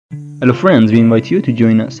Hello friends, we invite you to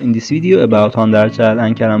join us in this video about Hande ercel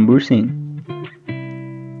and kerem bursin.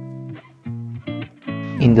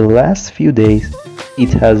 In the last few days, it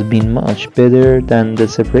has been much better than the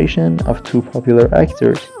separation of two popular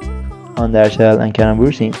actors, Hande ercel and kerem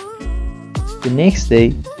bursin. The next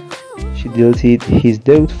day, she deleted his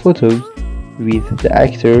nude photos with the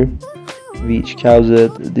actor, which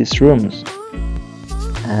caused these rumors,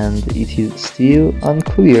 and it is still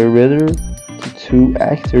unclear whether the two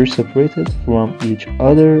actors separated from each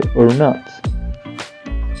other or not.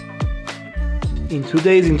 In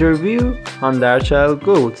today's interview, Hande ercel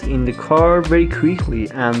got in the car very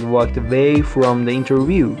quickly and walked away from the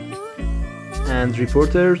interview, and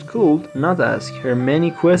reporters could not ask her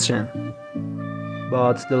many questions.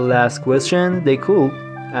 But the last question they could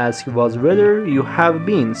ask was whether you have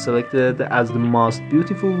been selected as the most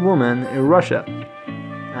beautiful woman in Russia,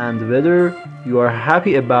 and whether you are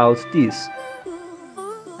happy about this.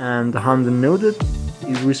 And Hande nodded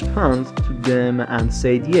his response to them and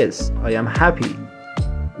said, "Yes, I am happy."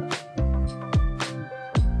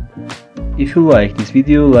 If you like this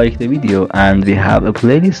video, like the video, and we have a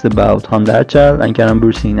playlist about Hande ercel and kerem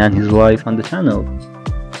bursin and his wife on the channel.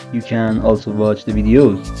 You can also watch the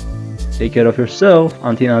videos. Take care of yourself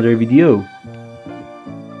until another video.